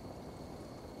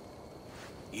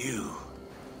 You.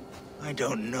 I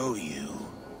don't know you.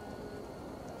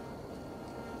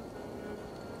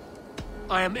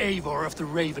 I am Eivor of the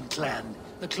Raven clan.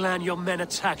 The clan your men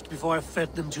attacked before I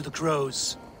fed them to the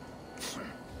crows.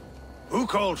 Who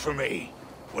called for me?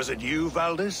 Was it you,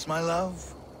 Valdis, my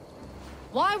love?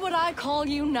 Why would I call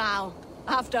you now,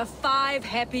 after 5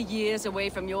 happy years away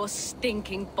from your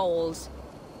stinking balls?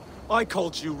 I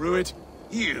called you, Rued.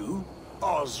 You?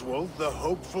 Oswald, the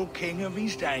hopeful king of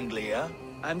East Anglia?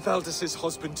 And Valdis's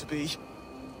husband-to-be.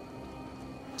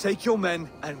 Take your men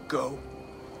and go.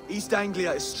 East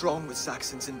Anglia is strong with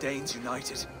Saxons and Danes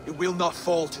united. It will not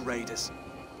fall to raiders.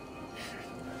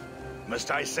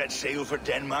 Must I set sail for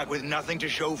Denmark with nothing to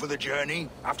show for the journey,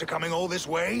 after coming all this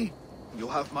way? You'll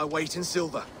have my weight in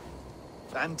silver.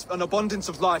 And an abundance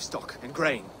of livestock and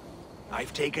grain.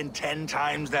 I've taken 10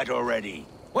 times that already.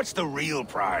 What's the real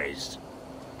prize?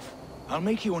 I'll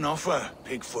make you an offer,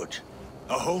 Pigfoot.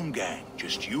 A home gang,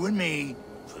 just you and me,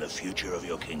 for the future of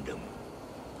your kingdom.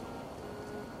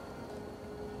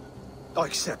 I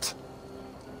accept.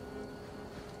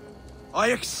 I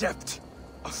accept.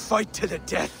 A fight to the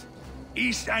death.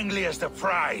 East Anglia's the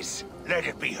prize. Let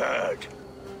it be heard.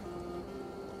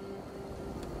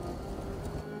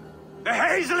 The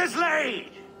hazel is laid!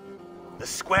 The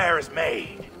square is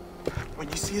made. When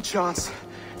you see a chance,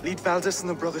 lead Valdis and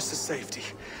the brothers to safety.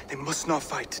 They must not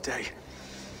fight today.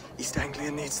 East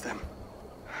Anglia needs them.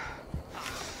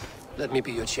 Let me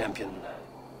be your champion.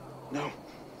 No.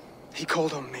 He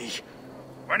called on me.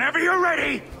 Whenever you're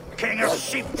ready, King of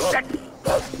Sheep Set.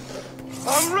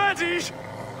 I'm ready!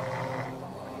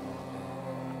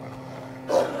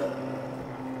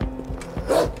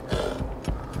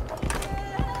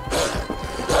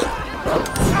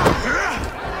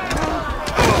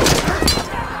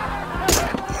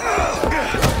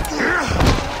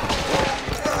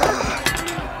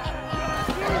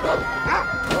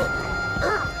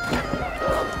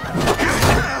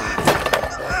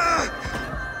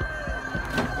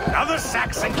 Another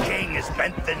Saxon king has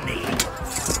bent the knee.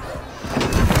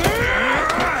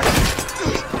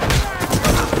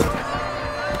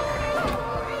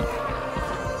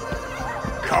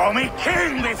 Call me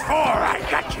king before I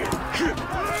got you.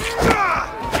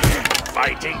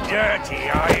 Fighting dirty,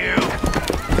 are you?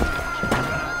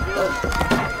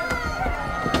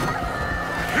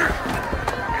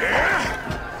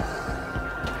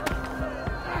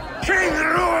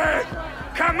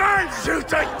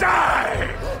 to die!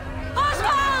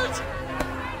 Oswald!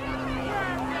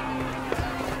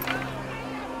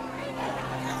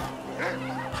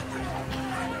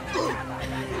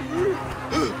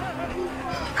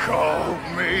 Call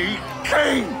me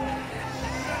king!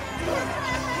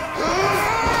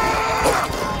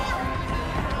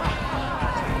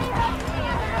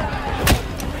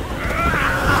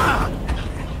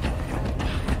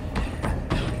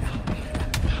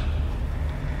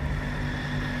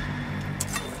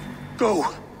 Go!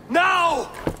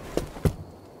 Now!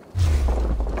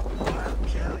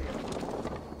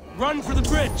 Run for the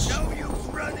bridge! No use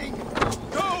running!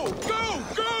 Go! Go!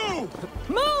 Go!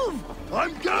 Move!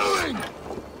 I'm going!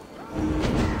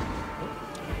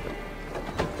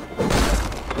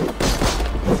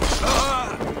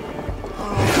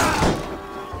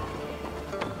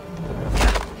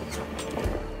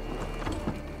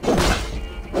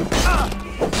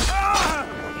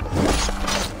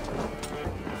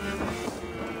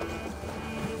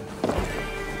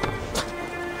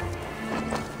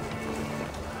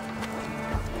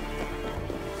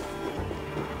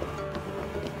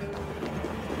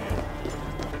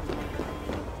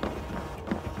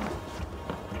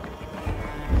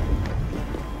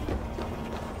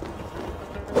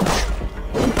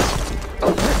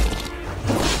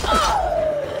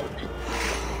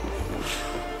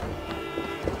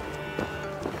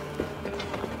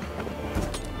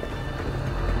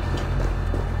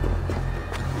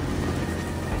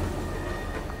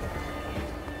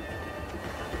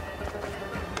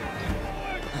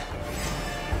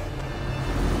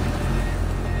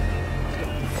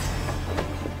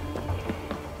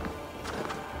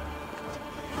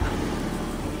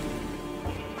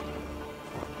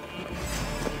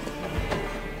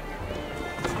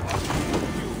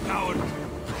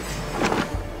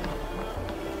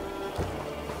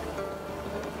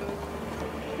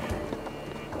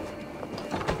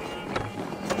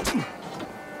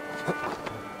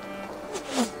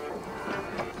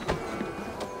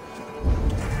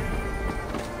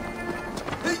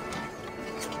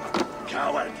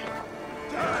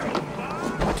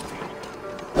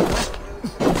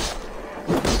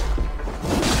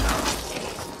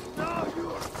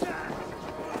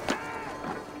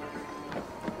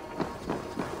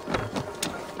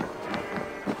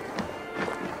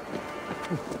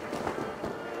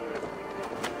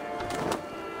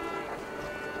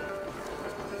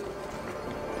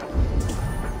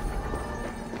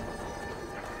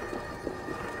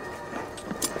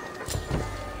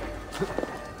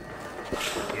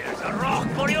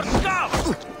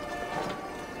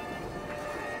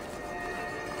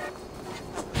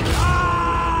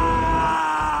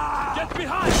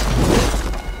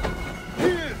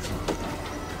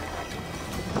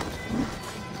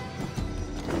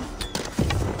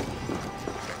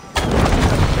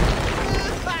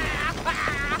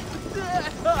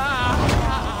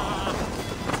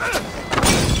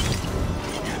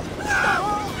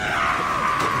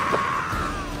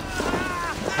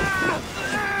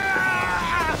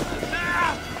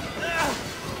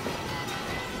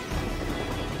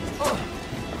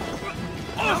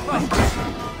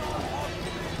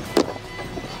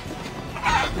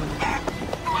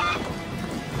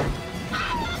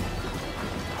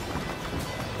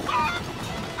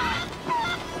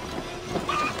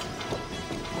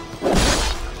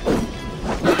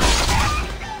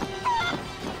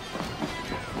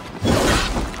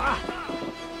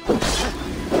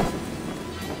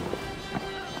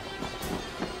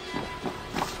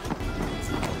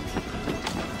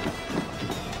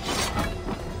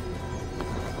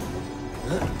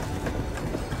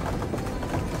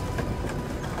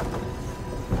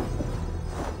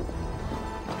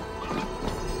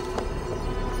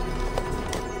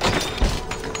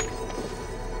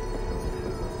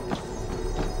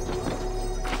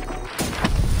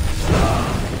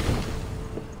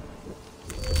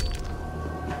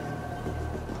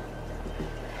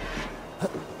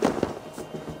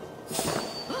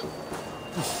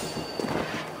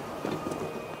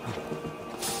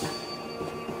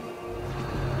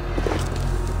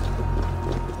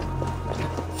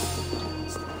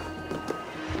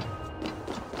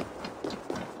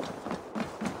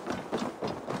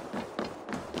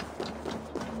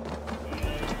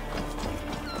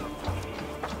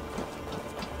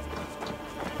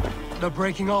 They're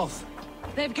breaking off.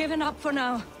 They've given up for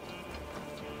now.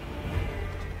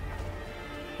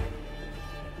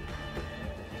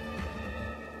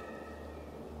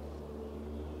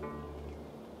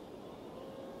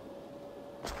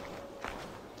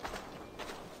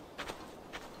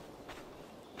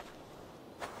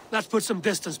 Let's put some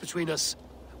distance between us.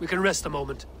 We can rest a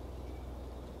moment.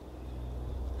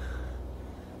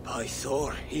 By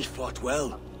Thor, he fought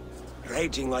well.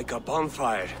 Raging like a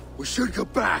bonfire. We should go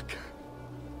back.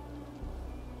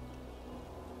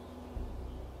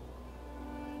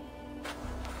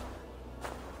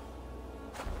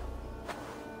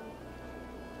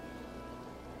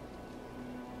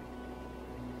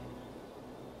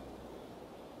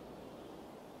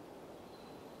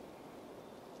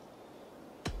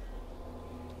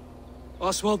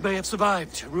 Oswald may have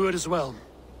survived, Rued as well.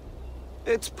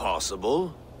 It's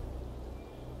possible.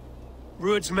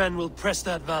 Rued's men will press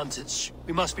the advantage.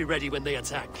 We must be ready when they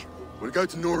attack. We'll go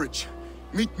to Norwich.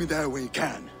 Meet me there when you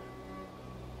can.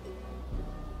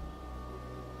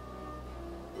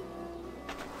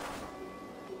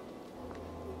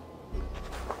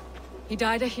 He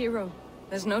died a hero,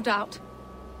 there's no doubt.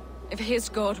 If his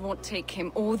god won't take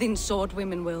him, Odin's sword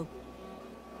women will.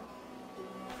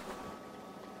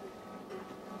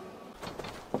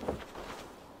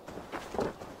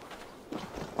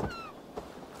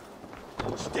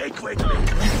 Stay quick.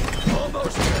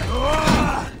 Almost there.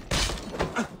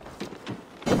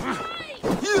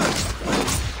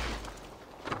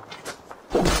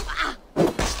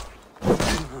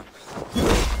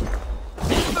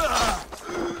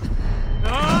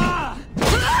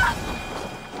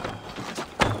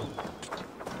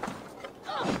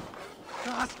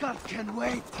 Asgard can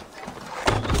wait.